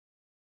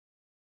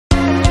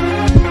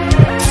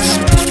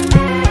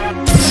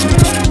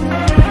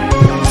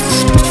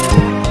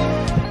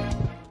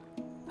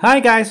Hi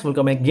guys,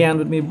 welcome again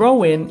with me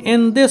Browin.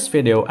 In this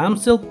video,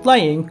 I'm still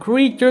playing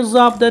Creatures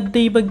of the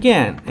Deep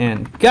again.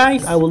 And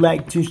guys, I would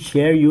like to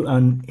share you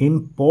an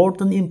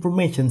important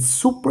information,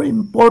 super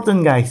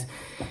important guys.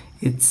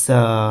 It's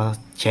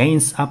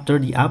changed after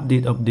the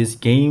update of this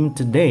game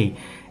today.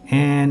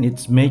 And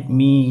it's made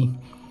me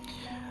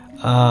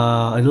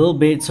a little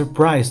bit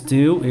surprised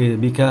too,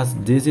 because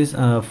this is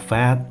a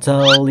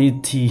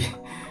fatality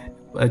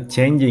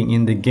changing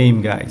in the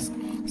game guys.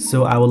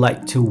 So I would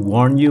like to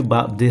warn you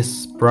about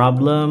this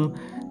problem.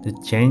 The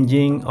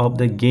changing of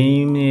the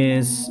game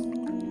is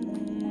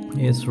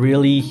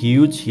really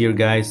huge here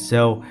guys,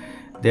 so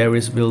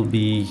will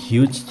be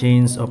huge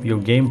change of your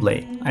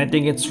gameplay. I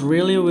think it's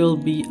really will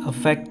be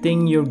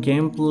affecting your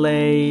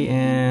gameplay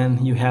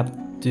and you have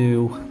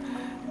to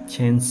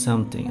change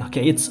something.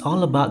 Okay, it's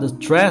all about the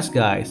trash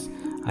guys.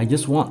 I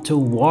just want to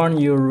warn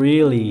you,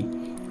 really,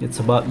 it's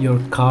about your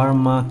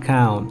karma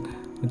count.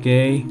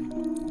 Okay,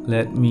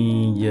 let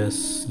me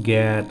just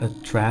get a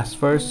trash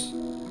first.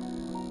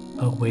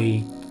 Oh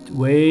wait,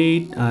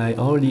 I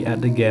already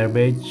at the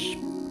garbage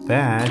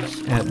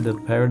patch at the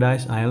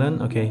Paradise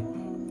Island. Okay,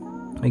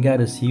 I got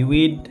a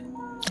seaweed.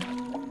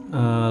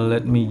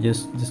 Let me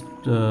just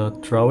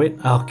throw it.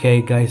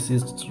 Okay guys,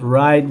 it's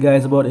right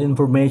guys about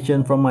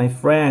information from my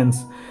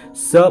friends.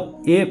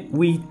 So if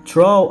we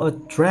throw a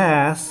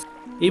trash,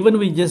 even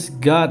we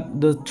just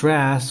got the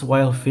trash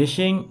while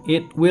fishing,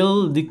 it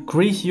will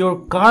decrease your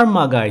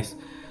karma guys.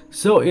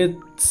 So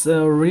it's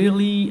a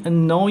really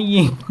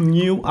annoying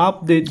new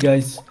update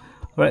guys.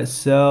 Alright,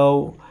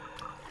 so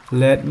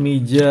let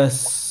me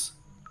just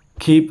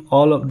keep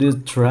all of this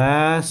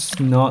trash,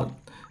 not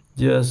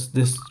just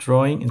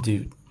destroying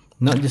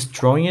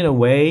it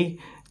away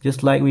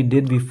just like we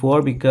did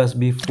before, because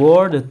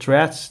before the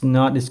trash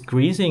not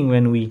decreasing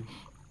when we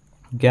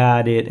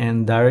got it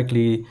and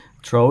directly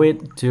throw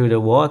it to the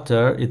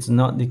water. It's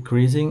not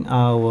decreasing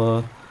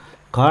our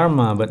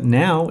karma, but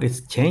now it's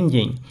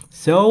changing.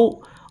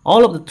 So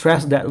all of the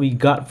trash that we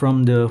got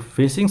from the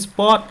fishing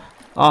spot,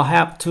 I'll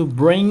have to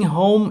bring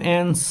home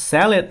and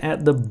sell it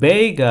at the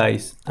bay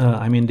guys.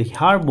 I mean the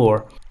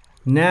harbor.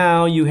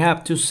 Now you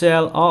have to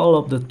sell all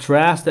of the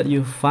trash that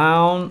you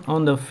found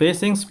on the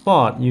fishing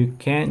spot. You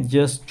can't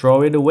just throw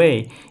it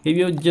away. If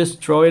you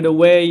just throw it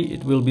away,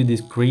 it will be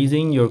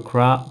decreasing your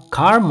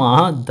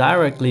karma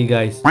directly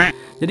guys.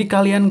 Jadi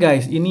kalian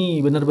guys, ini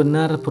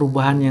benar-benar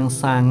perubahan yang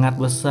sangat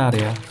besar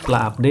ya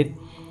setelah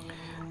update.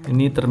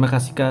 Ini terima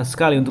kasih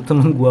sekali untuk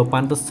temen gua,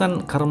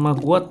 pantesan karma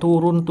gua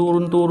turun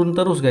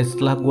terus guys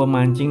setelah gua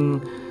mancing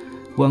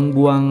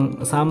buang-buang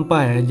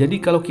sampah ya.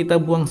 Jadi kalau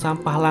kita buang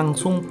sampah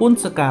langsung pun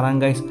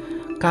sekarang guys,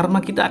 karma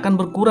kita akan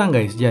berkurang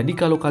guys. Jadi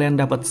kalau kalian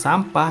dapat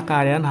sampah,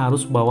 kalian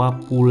harus bawa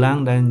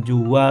pulang dan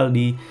jual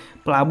di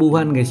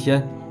pelabuhan guys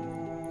ya.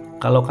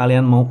 Kalau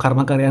kalian mau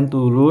karma kalian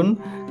turun,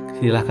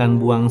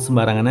 silahkan buang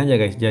sembarangan aja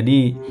guys.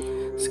 Jadi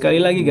sekali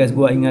lagi guys,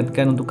 gua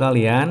ingatkan untuk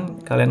kalian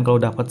kalau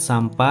dapat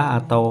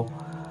sampah atau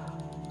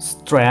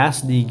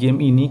stress di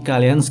game ini,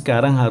 kalian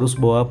sekarang harus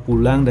bawa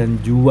pulang dan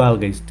jual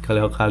guys.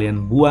 Kalau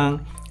kalian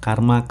buang,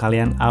 karma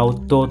kalian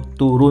auto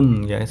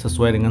turun ya,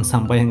 sesuai dengan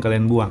sampah yang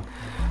kalian buang.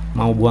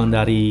 Mau buang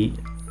dari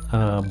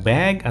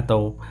bag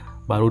atau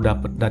baru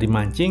dapat dari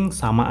mancing,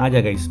 sama aja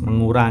guys,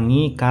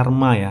 mengurangi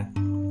karma ya.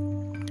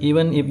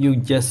 Even if you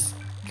just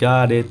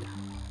got it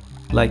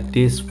like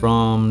this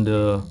from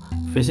the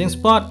fishing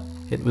spot,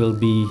 it will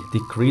be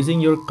decreasing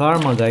your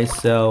karma guys.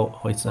 So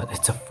it's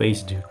a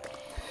face dude,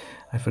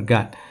 I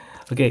forgot.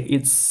 Okay,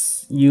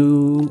 it's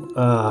you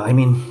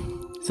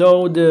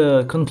so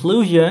the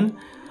conclusion,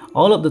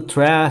 all of the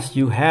trash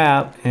you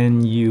have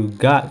and you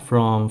got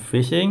from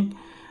fishing,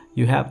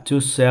 you have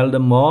to sell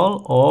them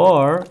all,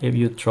 or if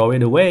you throw it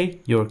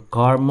away, your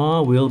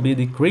karma will be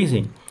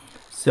decreasing.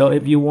 So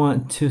if you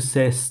want to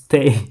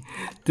stay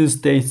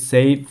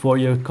safe for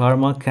your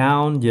karma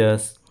count,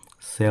 just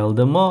sell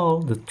them all,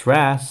 the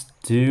trash,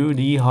 to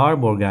the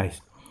harbor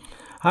guys.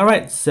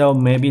 Alright, so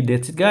maybe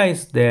that's it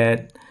guys,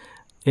 the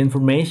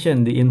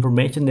information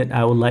that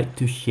I would like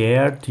to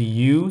share to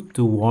you,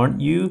 to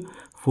warn you,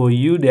 for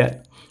you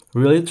that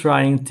really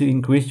trying to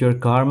increase your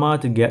karma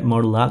to get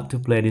more luck to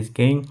play this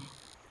game.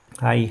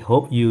 I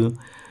hope you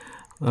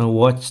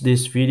watch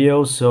this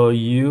video so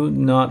you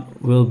not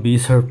will be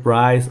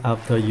surprised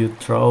after you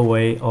throw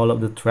away all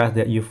of the trash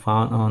that you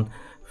found on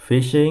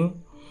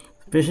fishing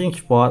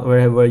spot,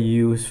 wherever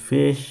you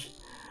fishing.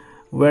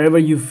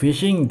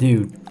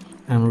 Dude,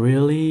 I'm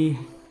really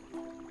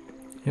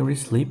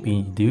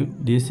sleepy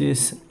dude. This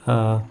is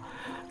 3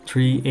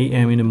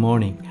 a.m. in the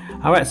morning.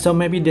 Alright, so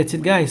maybe that's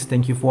it guys.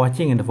 Thank you for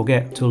watching, and don't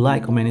forget to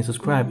like, comment, and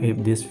subscribe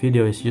if this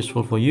video is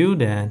useful for you.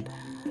 Then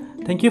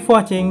thank you for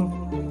watching,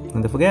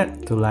 and don't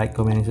forget to like,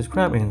 comment, and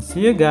subscribe, and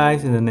see you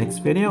guys in the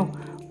next video.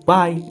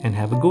 Bye and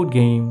have a good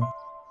game.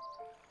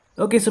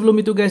 Oke,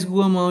 sebelum itu guys,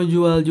 gua mau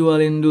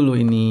jualin dulu.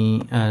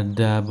 Ini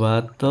ada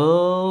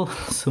bottle,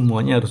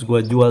 semuanya harus gua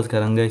jual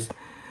sekarang guys.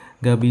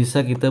 Gak bisa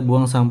kita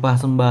buang sampah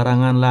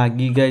sembarangan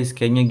lagi guys.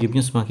 Kayaknya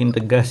gamenya semakin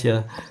tegas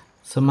ya.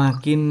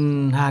 Semakin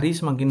hari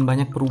semakin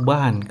banyak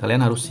perubahan.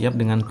 Kalian harus siap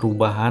dengan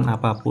perubahan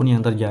apapun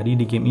yang terjadi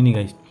di game ini,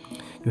 guys.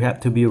 You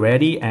have to be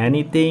ready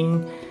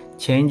anything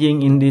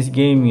changing in this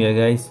game, ya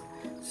guys.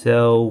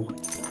 So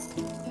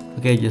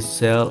okay, just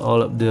sell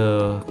all of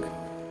the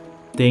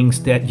things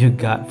that you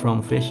got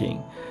from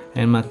fishing.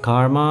 And my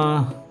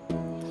karma,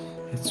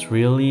 it's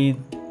really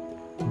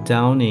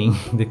downing.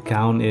 The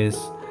count is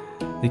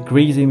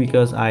decreasing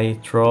because I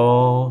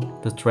throw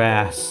the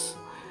trash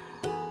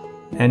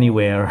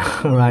anywhere.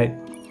 Right,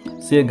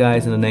 see you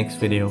guys in the next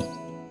video.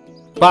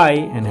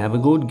 Bye and have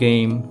a good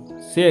game.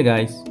 See you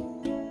guys.